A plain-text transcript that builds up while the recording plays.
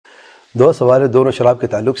دو سوال ہیں، دونوں شراب کے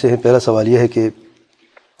تعلق سے ہیں۔ پہلا سوال یہ ہے کہ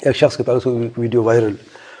ایک شخص کے تعلق سے ویڈیو وائرل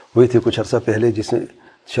ہوئی تھی کچھ عرصہ پہلے، جس نے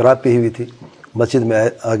شراب پی ہوئی تھی، مسجد میں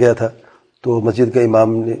آ گیا تھا، تو مسجد کے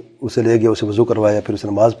امام نے اسے لے گیا، اسے وضو کروایا، پھر اسے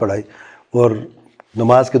نماز پڑھائی، اور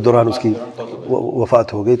نماز کے دوران اس کی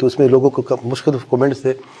وفات ہو گئی۔ تو اس میں لوگوں کو مختلف کومنٹس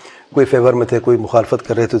تھے، کوئی فیور میں تھے، کوئی مخالفت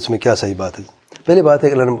کر رہے تھے، اس میں کیا صحیح بات ہے؟ پہلی بات ہے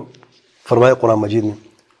کہ اللہ نے فرمایا قرآن مجید میں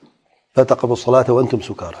لا تقربوا الصلاۃ وانتم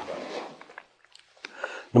سکارى،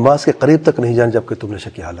 نماز کے قریب تک نہیں جانا جبکہ تم نشے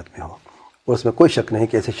کی حالت میں ہو، اور اس میں کوئی شک نہیں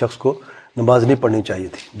کہ ایسے شخص کو نماز نہیں پڑھنی چاہیے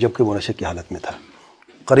تھی جبکہ وہ نشے کی حالت میں تھا،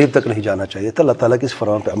 قریب تک نہیں جانا چاہیے تھا، اللہ تعالیٰ کی اس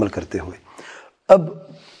فرمان پہ عمل کرتے ہوئے۔ اب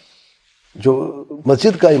جو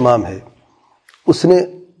مسجد کا امام ہے، اس نے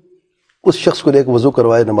اس شخص کو لے کے وضو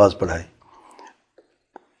کروایا، نماز پڑھائی،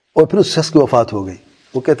 اور پھر اس شخص کی وفات ہو گئی۔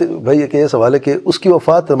 وہ کہتے بھائی یہ سوال ہے کہ اس کی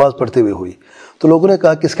وفات نماز پڑھتے ہوئے ہوئی، تو لوگوں نے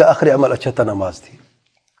کہا کہ اس کا آخری عمل اچھا تھا، نماز تھی،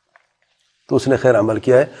 تو اس نے خیر عمل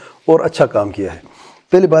کیا ہے اور اچھا کام کیا ہے۔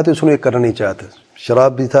 پہلی بات ہے اس نے یہ کرنا نہیں چاہتا،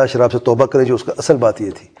 شراب بھی تھا، شراب سے توبہ کرنے جو اس کا اصل بات یہ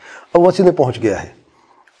تھی، اب مسجد میں پہنچ گیا ہے،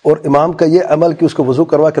 اور امام کا یہ عمل کہ اس کو وضو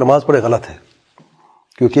کروا کے نماز پڑھے غلط ہے،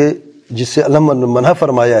 کیونکہ جس سے اللہ منع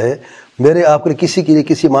فرمایا ہے میرے آپ نے کسی کے لیے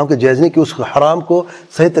کسی امام کے جائز نہیں کہ اس حرام کو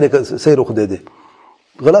صحیح طریقے سے صحیح رخ دے دے،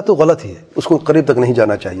 غلط تو غلط ہی ہے، اس کو قریب تک نہیں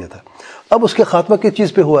جانا چاہیے تھا۔ اب اس کے خاتمہ کس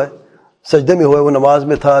چیز پہ ہوا ہے؟ سجدے میں ہوا ہے، وہ نماز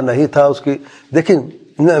میں تھا نہیں تھا، اس کی دیکھیں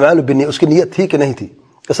اس کی نیت تھی کہ نہیں تھی،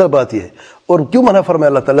 اصل بات یہ ہے۔ اور کیوں منع فرمایا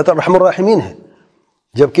اللہ تعالیٰ؟ رحم الرحمین ہے،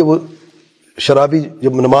 جبکہ وہ شرابی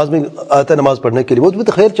جب نماز میں آتا ہے نماز پڑھنے کے لیے وہ بھی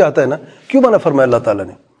تو خیر چاہتا ہے نا، کیوں منع فرمایا اللہ تعالیٰ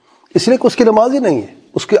نے؟ اس لیے کہ اس کی نماز ہی نہیں ہے،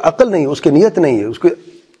 اس کی عقل نہیں ہے، اس کی نیت نہیں ہے اس کی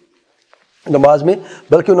نماز میں،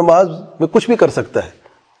 بلکہ وہ نماز میں کچھ بھی کر سکتا ہے،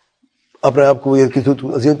 اپنے آپ کو یہ کسی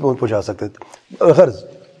عظیم پہ پہنچا سکتے تھے۔ غرض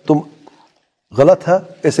تم غلط تھا،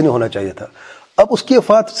 ایسے نہیں ہونا چاہیے تھا۔ اب اس کی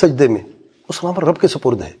وفات سجدے میں، اس وہاں پر رب کے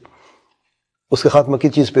سپرد ہے، اس کے خاتمہ کی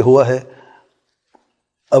چیز پہ ہوا ہے،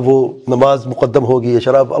 اب وہ نماز مقدم ہوگی یا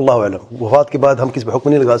شراب، اللہ علم۔ وفات کے بعد ہم کسی پہ حکم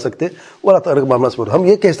نہیں لگا سکتے، اللہ تعالیٰ کا معاملہ سپرد۔ ہم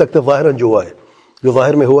یہ کہہ سکتے ہیں ظاہراً جو ہوا ہے، جو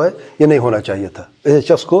ظاہر میں ہوا ہے یہ نہیں ہونا چاہیے تھا۔ ایسے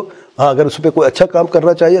شخص کو ہاں اگر اس پہ کوئی اچھا کام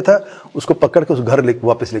کرنا چاہیے تھا، اس کو پکڑ کے اس گھر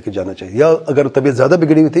واپس لے کے جانا چاہیے، یا اگر طبیعت زیادہ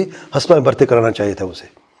بگڑی ہوئی تھی ہسپتال میں بھرتی کرانا چاہیے تھا اسے،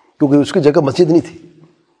 کیونکہ اس کی جگہ مسجد نہیں تھی،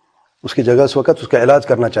 اس کی جگہ اس وقت اس کا علاج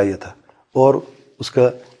کرنا چاہیے تھا، اور اس کا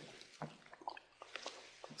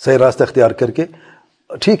صحیح راستہ اختیار کر کے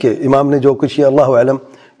ٹھیک ہے امام نے جو کچھ کیا اللہ علم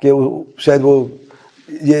کہ شاید وہ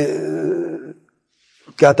یہ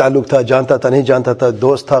کیا تعلق تھا، جانتا تھا نہیں جانتا تھا،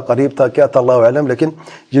 دوست تھا قریب تھا، کیا تھا اللہ علم، لیکن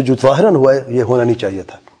یہ جو ظاہراً ہوا ہے یہ ہونا نہیں چاہیے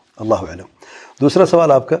تھا، اللہ علم۔ دوسرا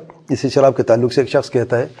سوال آپ کا اسی شراب کے تعلق سے، ایک شخص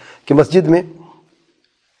کہتا ہے کہ مسجد میں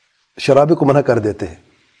شرابی کو منع کر دیتے ہیں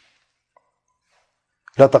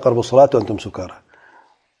لا تقربوا الصلاۃ وانتم سکارى،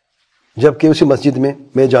 جبکہ اسی مسجد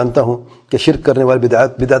میں جانتا ہوں کہ شرک کرنے والے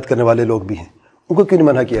بدعت کرنے والے لوگ بھی ہیں، ان کو کیوں نہیں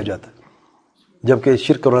منع کیا جاتا؟ جبکہ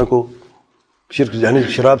شرک کرنے کو شرک یعنی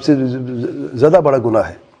شراب سے زیادہ بڑا گناہ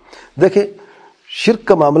ہے۔ دیکھیں شرک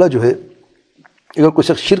کا معاملہ جو ہے، اگر کوئی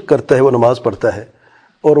شخص شرک کرتا ہے، وہ نماز پڑھتا ہے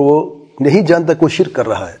اور وہ نہیں جانتا کوئی شرک کر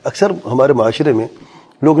رہا ہے، اکثر ہمارے معاشرے میں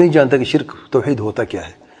لوگ نہیں جانتے کہ شرک توحید ہوتا کیا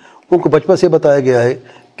ہے، ان کو بچپن سے بتایا گیا ہے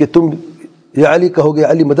کہ تم یا علی کہو گے،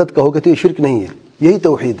 علی مدد کہو گے تو یہ شرک نہیں ہے، یہی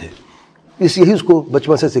توحید ہے، یہی اس کو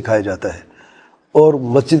بچپن سے سکھایا جاتا ہے۔ اور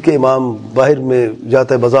مسجد کے امام باہر میں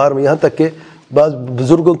جاتا ہے، بازار میں، یہاں تک کہ بعض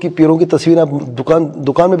بزرگوں کی پیروں کی تصویر آپ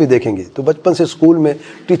دکان میں بھی دیکھیں گے، تو بچپن سے اسکول میں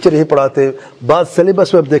ٹیچر یہی پڑھاتے ہیں، بعض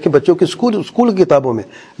سلیبس میں آپ دیکھیں بچوں کے اسکول کی کتابوں میں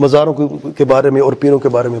مزاروں کے بارے میں اور پیروں کے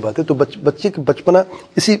بارے میں باتیں، تو بچے کی بچپنا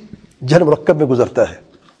اسی جہل مرکب میں گزرتا ہے،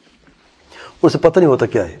 اسے پتہ نہیں ہوتا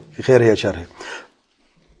کیا ہے کہ خیر ہے یا شر ہے۔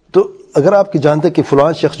 تو اگر آپ کی جانتے کہ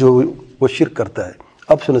فلاں شخص جو وہ شرک کرتا ہے،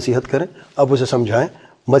 آپ اسے نصیحت کریں، آپ اسے سمجھائیں،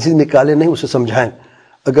 مسجد میں نکالے نہیں، اسے سمجھائیں۔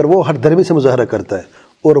 اگر وہ ہر دھرمی سے مظاہرہ کرتا ہے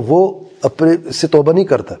اور وہ اپنے سے توبہ نہیں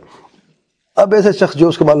کرتا، اب ایسے شخص جو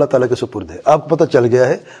اس کا اللہ تعالیٰ کے سپرد ہے، آپ کو پتہ چل گیا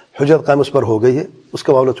ہے، حجت قائم اس پر ہو گئی ہے، اس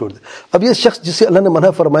کا معاملہ چھوڑ دیں۔ اب یہ شخص جسے اللہ نے منع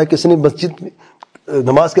فرمایا کہ اس نے مسجد میں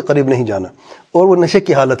نماز کے قریب نہیں جانا، اور وہ نشے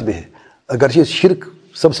کی حالت میں ہے، اگرچہ شرک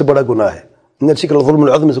سب سے بڑا گناہ ہے، نشے الظلم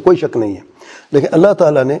العظیم سے کوئی شک نہیں ہے، لیکن اللہ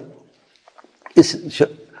تعالیٰ نے اس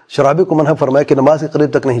شرابی کو منع فرمایا کہ نماز کے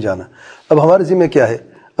قریب تک نہیں جانا۔ اب ہمارے ذمہ کیا ہے؟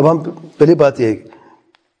 اب ہم پہلی بات یہ ہے کہ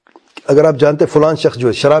اگر آپ جانتے فلان شخص جو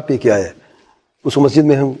ہے شراب پی کے آیا ہے، اس کو مسجد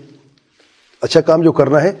میں ہم اچھا کام جو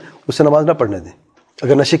کرنا ہے اسے نماز نہ پڑھنے دیں۔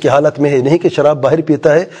 اگر نشے کی حالت میں ہے، نہیں کہ شراب باہر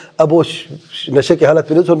پیتا ہے، اب وہ نشے کی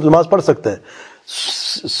حالت میں نہیں تو نماز پڑھ سکتا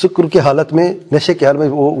ہے، سکر کی حالت میں، نشے کی حالت میں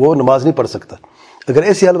وہ نماز نہیں پڑھ سکتا۔ اگر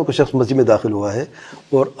ایسی حالت میں کوئی شخص مسجد میں داخل ہوا ہے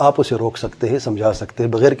اور آپ اسے روک سکتے ہیں، سمجھا سکتے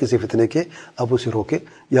ہیں بغیر کسی فتنے کے، آپ اسے روکیں،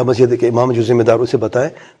 یا مسجد کے امام جو ذمہ دار اسے بتائیں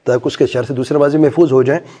تاکہ اس کے شر سے دوسرے نمازی محفوظ ہو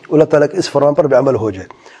جائیں، اللہ تعالیٰ کے اس فرمان پر بھی عمل ہو جائے۔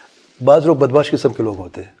 بعض لوگ بدمعاش قسم کے لوگ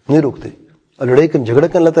ہوتے ہیں، نہیں رکتے، اور لڑائی کر جھگڑا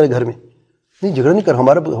کرنے لگتا ہے گھر میں. نہیں، جھگڑا نہیں کر،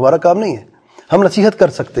 ہمارا کام نہیں ہے. ہم نصیحت کر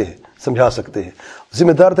سکتے ہیں، سمجھا سکتے ہیں،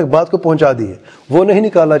 ذمہ دار تک بات کو پہنچا دی ہے، وہ نہیں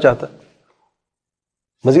نکالنا چاہتا،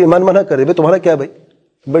 مزید ایمان منع کرے، بھائی تمہارا کیا بھائی،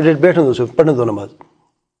 بیٹھنے دو، پڑھنے دو نماز.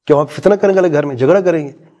 کیا وہاں فتنہ کریں گے گھر میں، جھگڑا کریں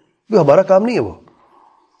گے؟ کیونکہ ہمارا کام نہیں ہے وہ.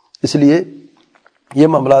 اس لیے یہ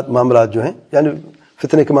معاملات جو ہیں، یعنی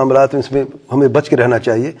فتنے کے معاملات میں، اس میں ہمیں بچ کے رہنا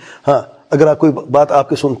چاہیے. ہاں، اگر آپ کوئی بات آپ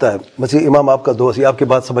کے سنتا ہے، مسجد امام آپ کا دوست، یا آپ کی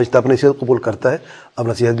بات سمجھتا ہے، اپنی نصیحت قبول کرتا ہے، آپ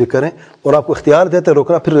نصیحت بھی کریں، اور آپ کو اختیار دیتے ہیں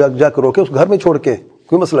روکنا، پھر جا کے روکیں، اس گھر میں چھوڑ کے،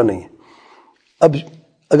 کوئی مسئلہ نہیں ہے. اب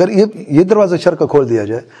اگر یہ دروازہ شر کا کھول دیا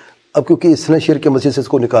جائے، اب کیونکہ اس نے شرک کے مسجد سے اس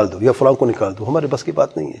کو نکال دو یا فلاں کو نکال دو، ہمارے بس کی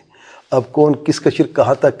بات نہیں ہے. اب کون کس کا شرک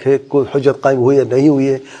کہاں تک ہے، کوئی حجت قائم ہوئی ہے نہیں ہوئی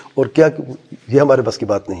ہے، اور کیا، یہ ہمارے بس کی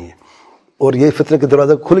بات نہیں ہے. اور یہ فتنے کا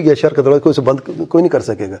دروازہ کھل گیا، شر کا دروازہ، کوئی اسے بند کوئی نہیں کر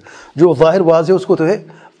سکے گا. جو ظاہر واضح ہے اس کو تو ہے.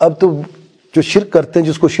 اب تو جو شرک کرتے ہیں،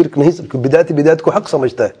 جس کو شرک نہیں، بدعت کو حق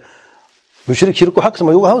سمجھتا ہے، مشرک شرک کو حق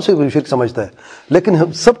سمجھے، وہ اسے شرک سمجھتا ہے. لیکن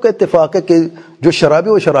ہم سب کا اتفاق ہے کہ جو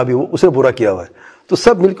شرابی ہو اس نے برا کیا ہوا ہے، تو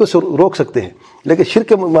سب مل کے روک سکتے ہیں. لیکن شرک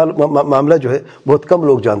کا معاملہ جو ہے بہت کم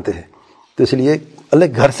لوگ جانتے ہیں. تو اس لیے اللہ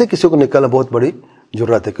گھر سے کسی کو نکالنا بہت بڑی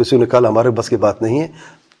ضرورت ہے. کسی کو نکالنا ہمارے بس کی بات نہیں ہے.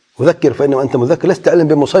 مذکر فإنما أنت مذکر لست علم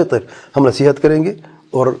بمسیطر. ہم نصیحت کریں گے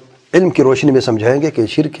اور علم کی روشنی میں سمجھائیں گے کہ یہ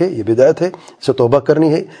شرک ہے، یہ بدعت ہے، اس سے توبہ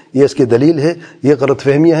کرنی ہے، یہ اس کی دلیل ہے، یہ غلط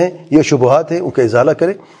فہمیاں ہیں، یہ شبہات ہیں، ان کا ازالہ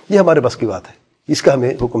کریں. یہ ہمارے بس کی بات ہے. اس کا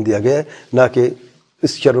ہمیں حکم دیا گیا ہے، نہ کہ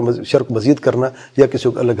اس شر کو مزید کرنا یا کسی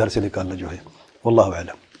کو اللہ گھر سے نکالنا جو ہے. واللہ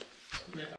اعلم.